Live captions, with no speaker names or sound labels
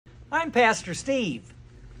I'm Pastor Steve,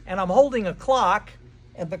 and I'm holding a clock,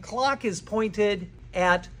 and the clock is pointed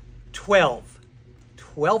at 12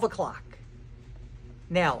 o'clock.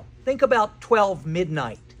 Now, think about 12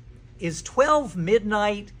 midnight. Is 12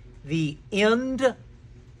 midnight the end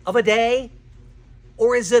of a day,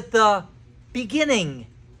 or is it the beginning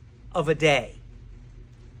of a day?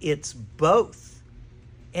 It's both.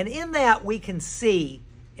 And in that we can see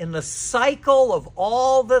in the cycle of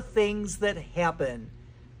all the things that happen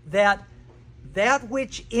that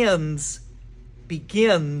which ends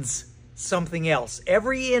begins something else.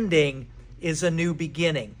 Every ending is a new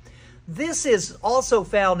beginning. This is also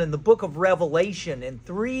found in the book of Revelation in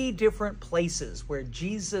 3 different places where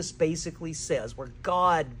Jesus basically says, where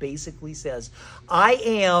God basically says, I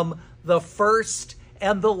am the first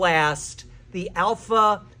and the last, the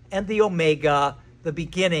Alpha and the Omega, the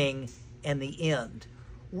beginning and the end.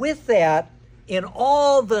 With that, in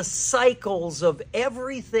all the cycles of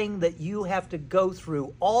everything that you have to go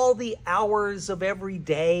through, all the hours of every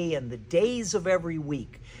day and the days of every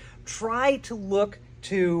week, try to look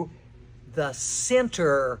to the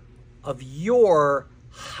center of your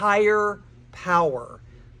higher power.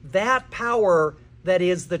 That power that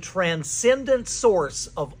is the transcendent source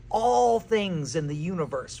of all things in the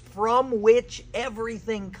universe, from which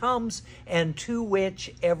everything comes and to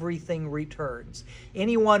which everything returns.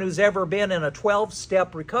 Anyone who's ever been in a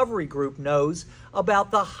 12-step recovery group knows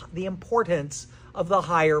about the importance of the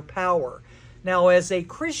higher power. Now, as a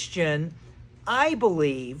Christian, I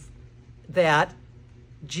believe that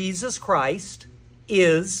Jesus Christ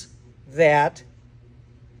is that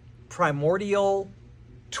primordial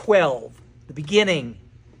 12, the beginning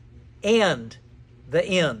and the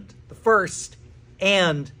end, the first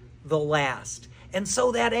and the last. And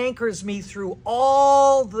so that anchors me through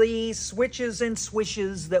all the switches and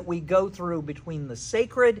swishes that we go through between the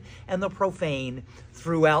sacred and the profane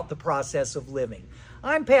throughout the process of living.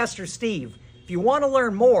 I'm Pastor Steve. If you want to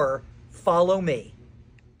learn more, follow me.